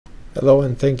Hello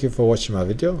and thank you for watching my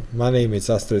video. My name is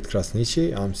Astrid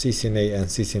Krasniqi. I'm CCNA and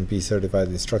CCNP certified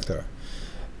instructor.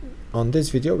 On this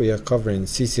video we are covering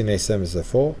CCNA semester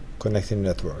 4 connecting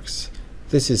networks.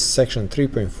 This is section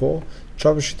 3.4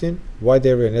 Troubleshooting Wide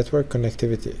Area Network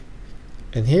Connectivity.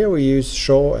 And here we use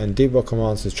show and debug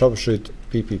commands to troubleshoot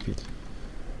PPP.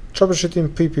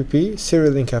 Troubleshooting PPP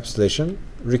serial encapsulation.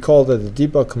 Recall that the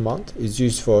debug command is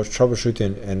used for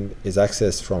troubleshooting and is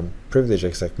accessed from privilege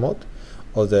exec mode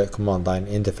of the command line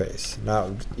interface.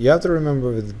 Now you have to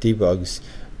remember with the debugs,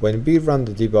 when we run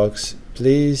the debugs,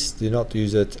 please do not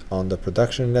use it on the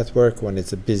production network when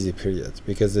it's a busy period,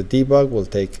 because the debug will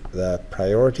take the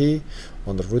priority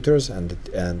on the routers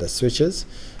and the switches,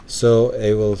 so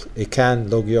it can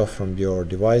log you off from your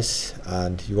device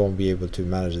and you won't be able to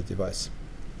manage the device.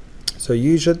 So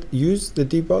you should use the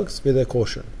debugs with a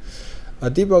caution. A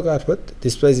debug output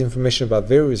displays information about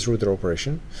various router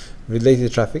operation,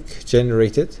 related traffic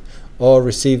generated or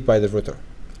received by the router,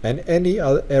 and any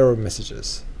other error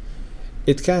messages.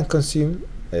 It can consume,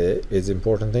 is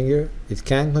important thing here, it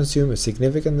can consume a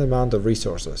significant amount of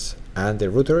resources, and the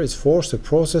router is forced to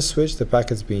process switch the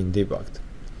packets being debugged.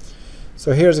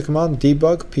 So here's a command,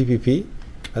 debug PPP,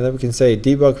 and then we can say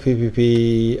debug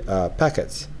PPP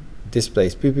packets.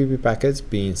 Displays PPP packets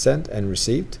being sent and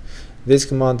received. This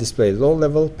command displays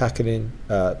low-level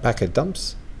packet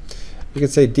dumps. We can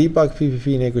say debug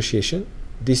PPP negotiation,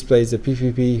 displays the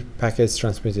PPP packets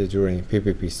transmitted during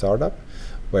PPP startup,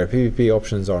 where PPP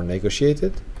options are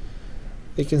negotiated.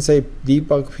 We can say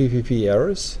debug PPP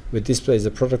errors, which displays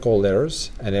the protocol errors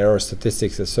and error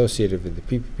statistics associated with the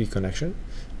PPP connection,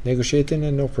 negotiating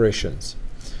and operations.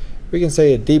 We can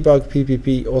say debug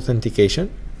PPP authentication,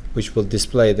 which will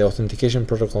display the authentication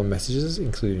protocol messages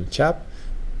including CHAP,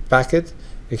 packet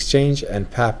exchange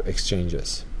and PAP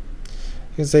exchanges.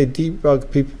 You can say debug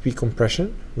PPP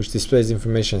compression, which displays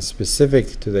information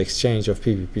specific to the exchange of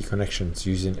PPP connections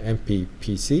using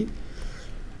MPPC.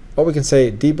 Or we can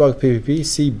say debug PPP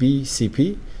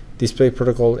CBCP, display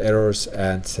protocol errors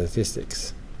and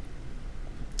statistics.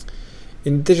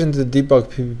 In addition to the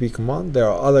debug PPP command, there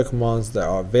are other commands that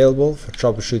are available for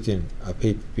troubleshooting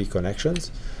PPP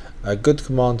connections. A good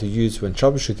command to use when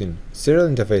troubleshooting serial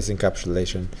interface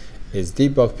encapsulation is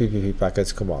debug PPP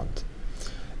packets command.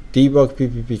 Debug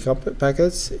PPP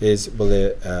packets will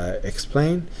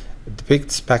explain,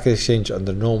 depicts packet exchange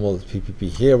under normal PPP.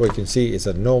 Here what you can see is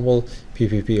a normal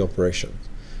PPP operation.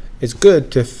 It's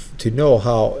good to know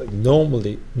how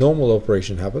normal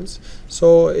operation happens.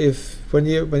 So when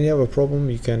you have a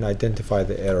problem, you can identify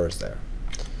the errors there.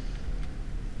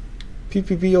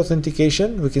 PPP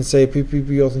authentication, we can say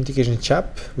PPP authentication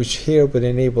CHAP, which here will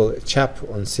enable CHAP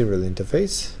on serial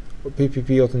interface.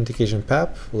 PPP authentication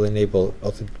PAP will enable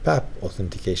PAP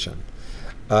authentication.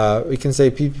 We can say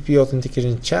PPP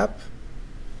authentication CHAP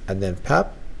and then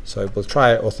PAP. So it will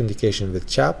try authentication with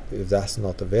CHAP. If that's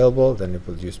not available, then it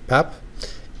will use PAP.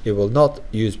 It will not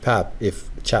use PAP if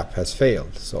CHAP has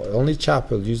failed. So only CHAP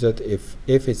will use it if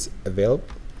it's available.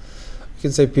 You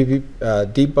can say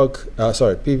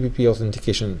PPP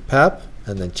authentication PAP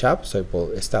and then CHAP. So it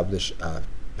will establish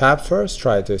PAP first,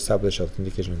 try to establish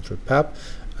authentication through PAP,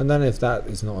 and then if that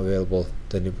is not available,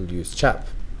 then it will use CHAP.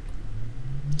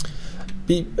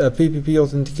 PPP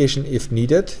authentication if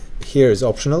needed, here is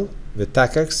optional with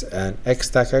TACAX and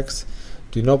XTACAX.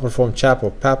 Do not perform CHAP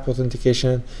or PAP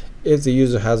authentication if the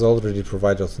user has already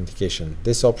provided authentication.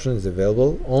 This option is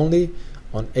available only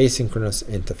on asynchronous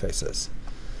interfaces.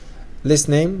 List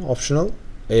name optional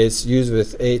is used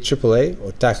with AAA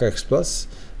or TACAX Plus.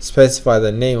 Specify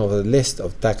the name of the list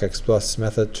of TACAX Plus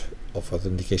method of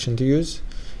authentication to use.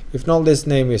 If no list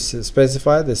name is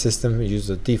specified, the system uses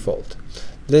the default.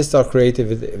 Lists are created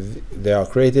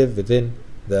within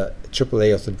the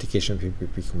AAA authentication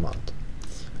PPP command,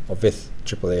 or with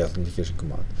AAA authentication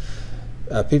command.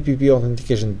 PPP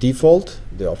authentication default,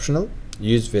 the optional,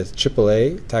 used with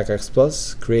AAA TACAX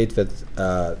Plus, create with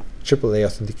AAA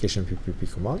authentication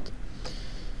PPP command.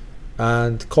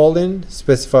 And call-in,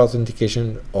 specify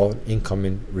authentication on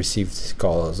incoming received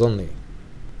calls only.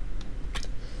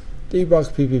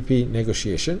 Debug PPP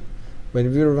negotiation.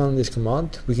 When we run this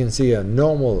command, we can see a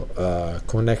normal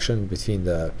connection between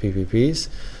the PPPs.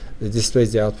 It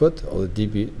displays the output of the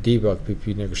debug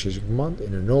PPP negotiation command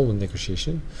in a normal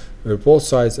negotiation, where both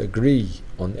sides agree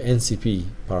on NCP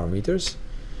parameters.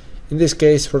 In this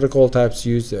case, protocol types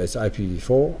used as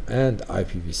IPv4 and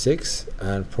IPv6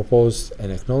 and proposed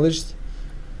and acknowledged.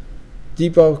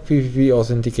 Debug PPP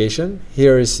authentication.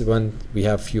 Here is when we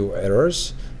have few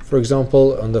errors. For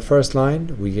example, on the first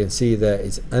line, we can see that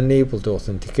it's unable to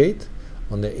authenticate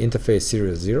on the interface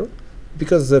serial 0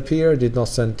 because the peer did not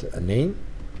send a name.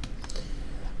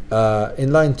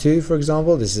 In line 2, for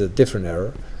example, this is a different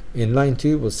error. In line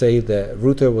 2, we'll say the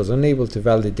router was unable to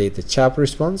validate the chat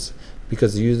response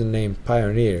because the username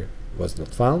Pioneer was not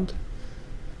found.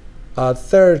 A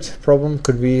third problem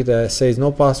could be that says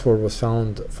no password was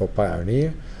found for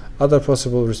Pioneer. Other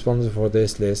possible responses for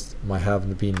this list might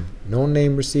have been no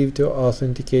name received to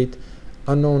authenticate,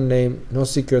 unknown name, no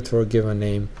secret for a given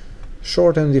name,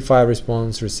 short MD5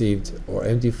 response received, or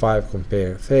MD5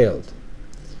 compare failed.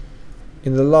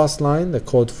 In the last line, the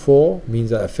code 4 means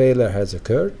that a failure has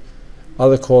occurred.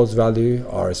 Other codes value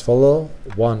are as follow: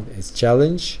 1 is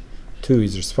challenge, 2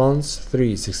 is response,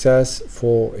 3 is success,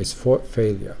 4 is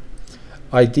failure.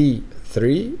 ID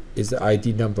 3 is the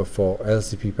ID number for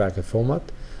LCP packet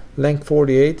format. Length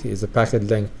 48 is the packet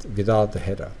length without the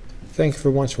header. Thank you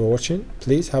very much for watching.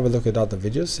 Please have a look at other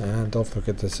videos and don't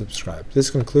forget to subscribe. This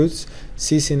concludes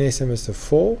CCNA Semester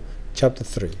 4, Chapter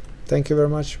 3. Thank you very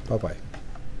much. Bye-bye.